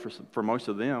that way for most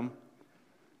of them,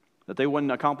 that they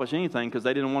wouldn't accomplish anything because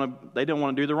they didn't want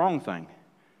to do the wrong thing.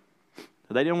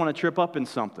 They didn't want to trip up in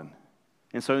something.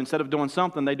 And so instead of doing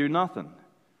something, they do nothing.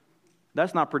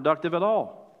 That's not productive at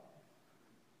all.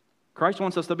 Christ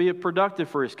wants us to be productive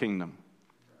for His kingdom.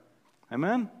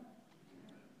 Amen?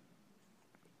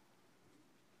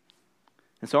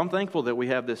 And so I'm thankful that we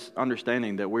have this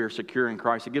understanding that we are secure in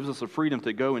Christ. It gives us the freedom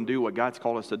to go and do what God's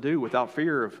called us to do without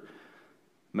fear of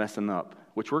messing up,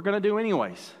 which we're going to do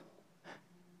anyways.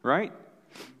 Right?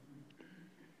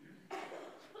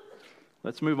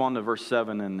 Let's move on to verse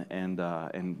 7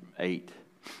 and 8.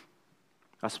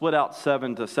 I split out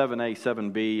 7 to 7a,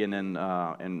 7b, and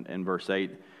then in verse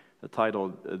 8, the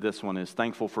title of this one is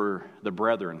Thankful for the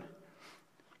Brethren,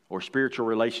 or Spiritual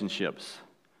Relationships.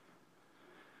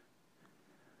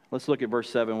 Let's look at verse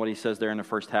 7, what he says there in the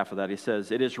first half of that. He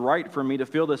says, "It is right for me to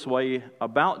feel this way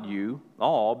about you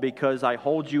all because I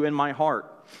hold you in my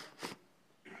heart."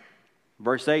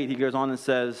 Verse 8, he goes on and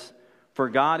says, "For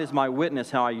God is my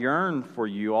witness how I yearn for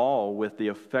you all with the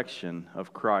affection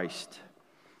of Christ."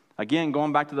 Again,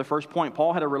 going back to the first point,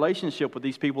 Paul had a relationship with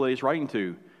these people that he's writing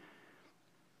to.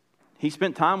 He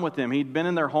spent time with them. He'd been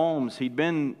in their homes. He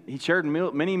shared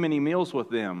many meals with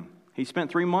them. He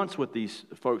spent 3 months with these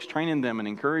folks, training them and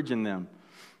encouraging them,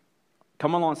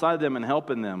 coming alongside them and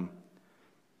helping them.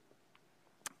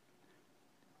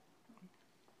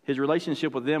 His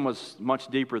relationship with them was much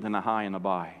deeper than a hi and a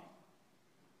bye.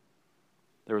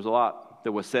 There was a lot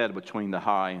that was said between the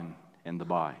hi and the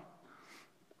bye.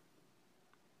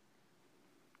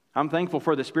 I'm thankful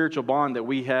for the spiritual bond that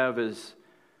we have as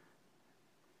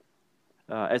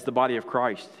as the body of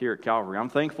Christ here at Calvary. I'm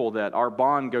thankful that our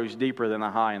bond goes deeper than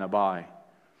a hi and a bye,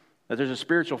 that there's a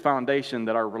spiritual foundation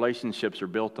that our relationships are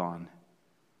built on.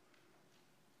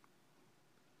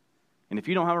 And if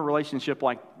you don't have a relationship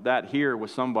like that here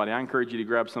with somebody, I encourage you to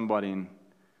grab somebody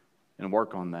and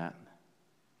work on that.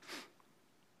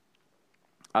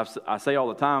 I say all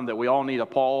the time that we all need a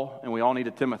Paul and we all need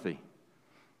a Timothy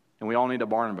and we all need a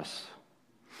Barnabas.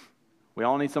 We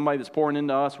all need somebody that's pouring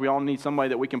into us. We all need somebody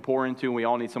that we can pour into, and we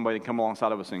all need somebody to come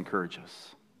alongside of us and encourage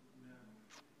us.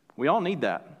 We all need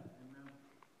that.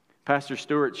 Pastor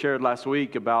Stewart shared last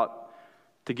week about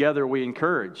together we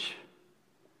encourage.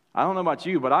 I don't know about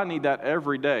you, but I need that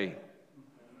every day,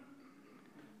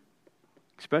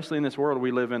 especially in this world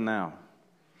we live in now.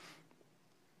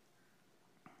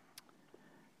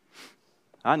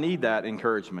 I need that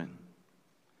encouragement,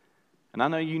 and I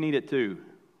know you need it too.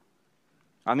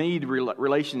 I need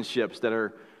relationships that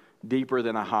are deeper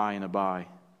than a hi and a bye,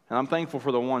 and I'm thankful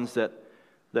for the ones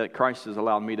that Christ has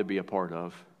allowed me to be a part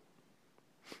of.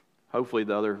 Hopefully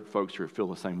the other folks feel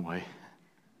the same way.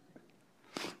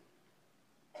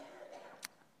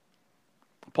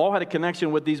 Paul had a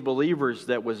connection with these believers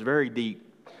that was very deep,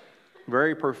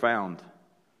 very profound.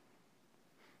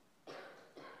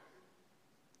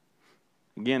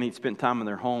 Again, he'd spent time in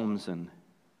their homes, and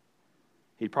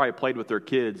he'd probably played with their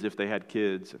kids if they had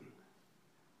kids.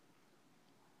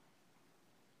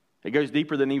 It goes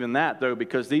deeper than even that, though,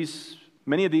 because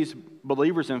many of these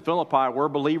believers in Philippi were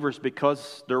believers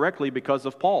directly because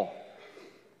of Paul.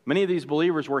 Many of these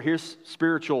believers were his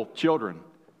spiritual children.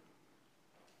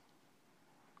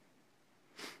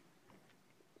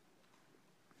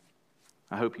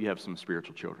 I hope you have some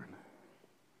spiritual children.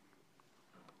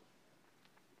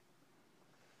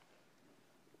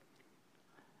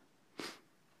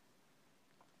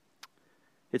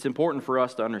 It's important for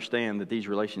us to understand that these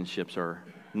relationships are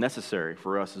necessary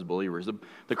for us as believers.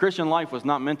 The Christian life was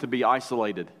not meant to be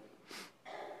isolated.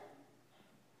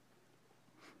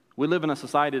 We live in a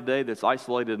society today that's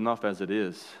isolated enough as it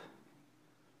is.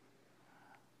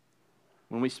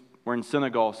 When we're in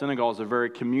Senegal is a very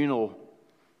communal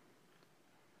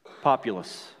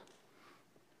populace.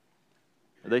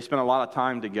 They spend a lot of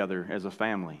time together as a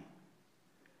family.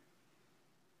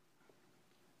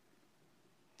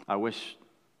 I wish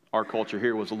our culture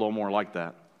here was a little more like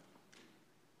that.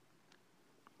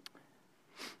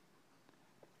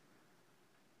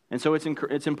 And so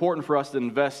it's important for us to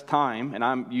invest time, and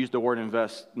I use the word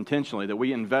invest intentionally, that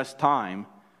we invest time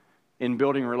in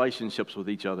building relationships with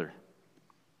each other.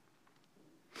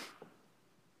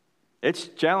 It's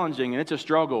challenging and it's a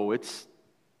struggle. It's,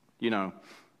 going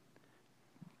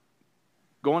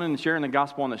and sharing the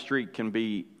gospel on the street can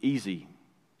be easy.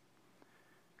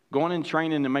 Going and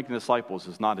training and making disciples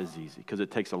is not as easy because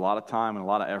it takes a lot of time and a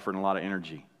lot of effort and a lot of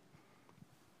energy.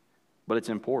 But it's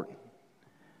important.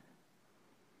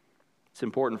 It's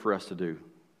important for us to do.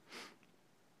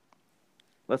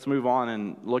 Let's move on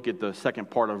and look at the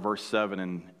second part of verse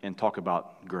 7 and talk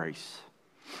about grace.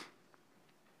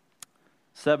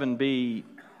 7b,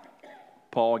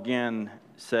 Paul again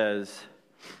says,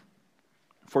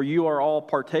 "For you are all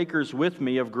partakers with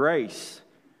me of grace,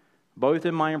 both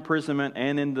in my imprisonment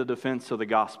and in the defense of the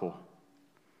gospel."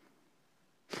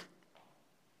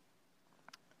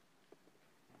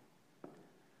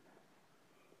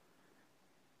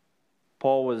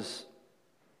 Paul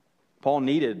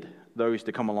needed those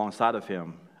to come alongside of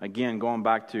him. Again, going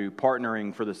back to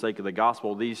partnering for the sake of the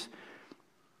gospel, these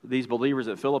believers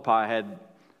at Philippi had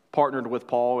partnered with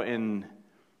Paul in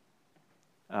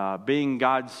being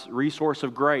God's resource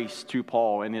of grace to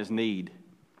Paul in his need.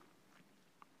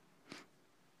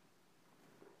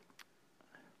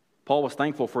 Paul was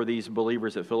thankful for these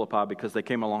believers at Philippi because they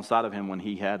came alongside of him when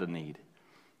he had a need.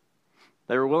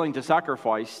 They were willing to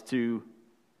sacrifice to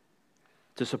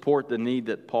support the need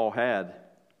that Paul had.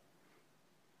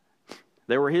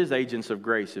 They were his agents of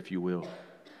grace, if you will.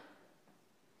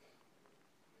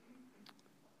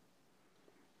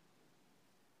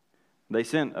 They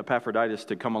sent Epaphroditus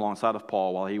to come alongside of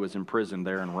Paul while he was in prison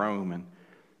there in Rome and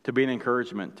to be an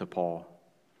encouragement to Paul.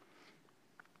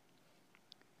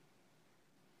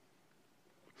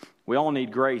 We all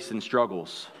need grace in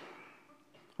struggles.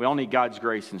 We all need God's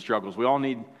grace in struggles. We all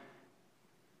need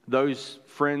those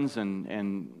friends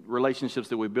and relationships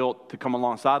that we built to come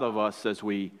alongside of us as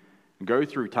we go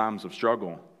through times of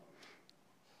struggle.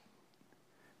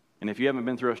 And if you haven't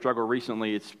been through a struggle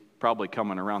recently, it's probably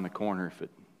coming around the corner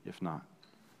if not.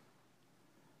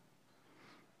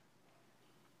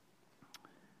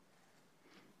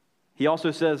 He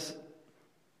also says,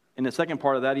 in the second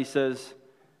part of that, he says,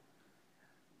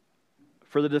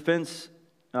 for the defense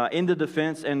in the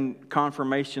defense and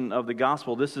confirmation of the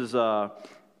gospel. This is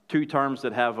two terms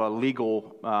that have a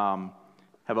legal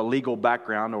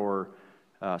background, or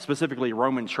specifically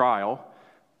Roman trial.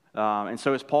 And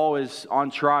so as Paul is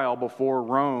on trial before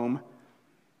Rome,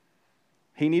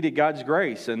 he needed God's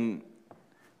grace, and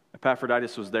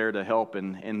Epaphroditus was there to help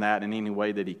in that in any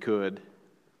way that he could.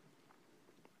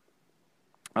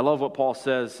 I love what Paul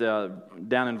says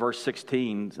down in verse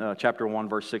 16, chapter 1,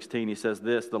 verse 16. He says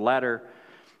this: the latter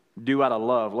do out of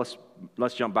love.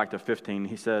 Let's jump back to 15.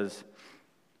 He says,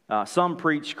 some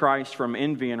preach Christ from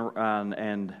envy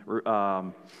and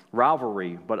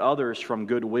rivalry, but others from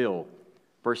goodwill.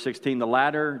 Verse 16, the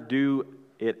latter do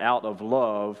it out of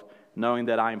love, knowing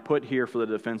that I am put here for the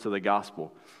defense of the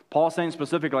gospel. Paul's saying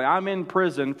specifically, I'm in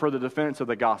prison for the defense of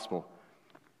the gospel.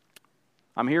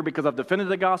 I'm here because I've defended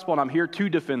the gospel, and I'm here to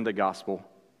defend the gospel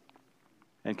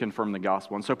and confirm the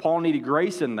gospel. And so Paul needed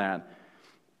grace in that.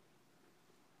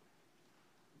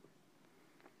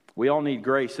 We all need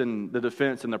grace in the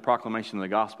defense and the proclamation of the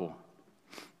gospel.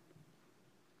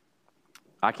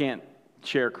 I can't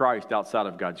share Christ outside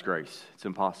of God's grace. It's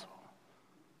impossible.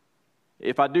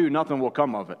 If I do, nothing will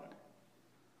come of it.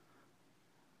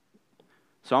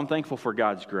 So I'm thankful for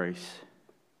God's grace.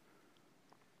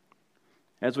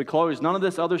 As we close, none of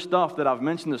this other stuff that I've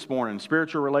mentioned this morning,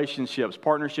 spiritual relationships,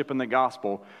 partnership in the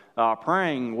gospel,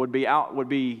 praying would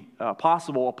be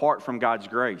possible apart from God's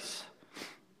grace.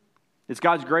 It's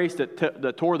God's grace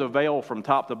that tore the veil from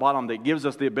top to bottom, that gives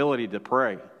us the ability to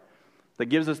pray, that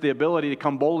gives us the ability to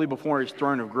come boldly before His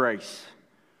throne of grace.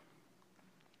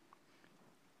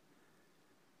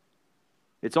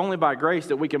 It's only by grace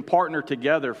that we can partner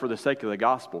together for the sake of the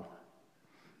gospel.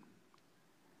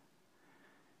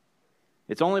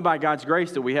 It's only by God's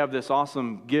grace that we have this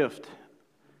awesome gift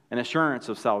and assurance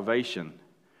of salvation.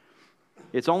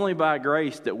 It's only by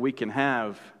grace that we can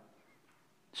have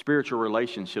spiritual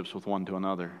relationships with one to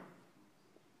another.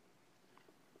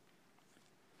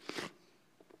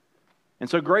 And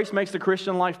so grace makes the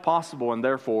Christian life possible, and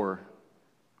therefore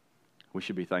we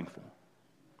should be thankful.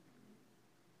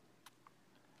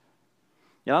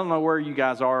 I don't know where you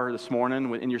guys are this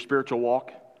morning in your spiritual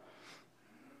walk,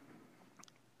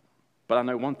 but I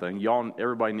know one thing: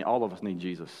 all of us need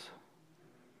Jesus.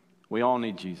 We all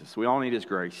need Jesus. We all need His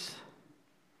grace.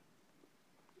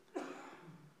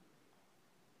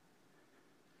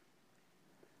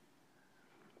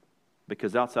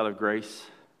 Because outside of grace,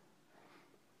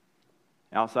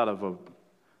 outside of a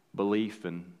belief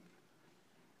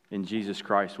in Jesus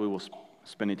Christ, we will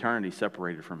spend eternity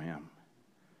separated from Him.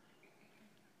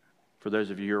 For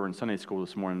those of you who are in Sunday school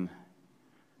this morning,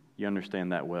 you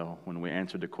understand that well when we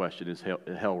answered the question, is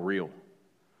hell real?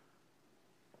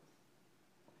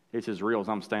 It's as real as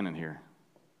I'm standing here.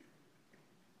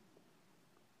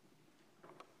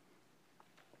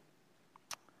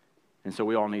 And so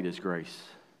we all need His grace.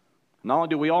 Not only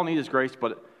do we all need His grace,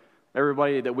 but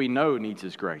everybody that we know needs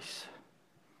His grace.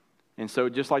 And so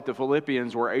just like the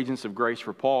Philippians were agents of grace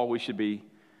for Paul, we should be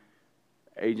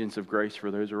agents of grace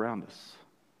for those around us.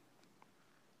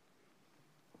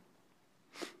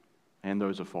 And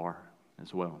those afar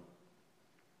as well.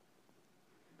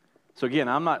 So again,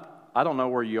 I don't know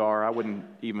where you are. I wouldn't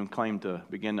even claim to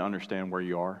begin to understand where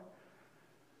you are.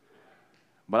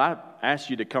 But I ask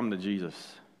you to come to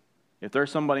Jesus. If there's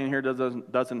somebody in here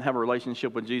that doesn't have a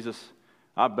relationship with Jesus,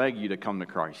 I beg you to come to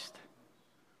Christ.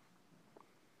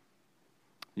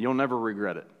 You'll never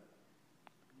regret it.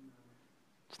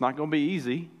 It's not going to be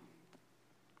easy.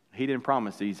 He didn't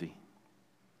promise easy.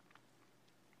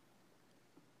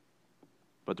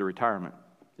 But the retirement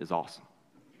is awesome.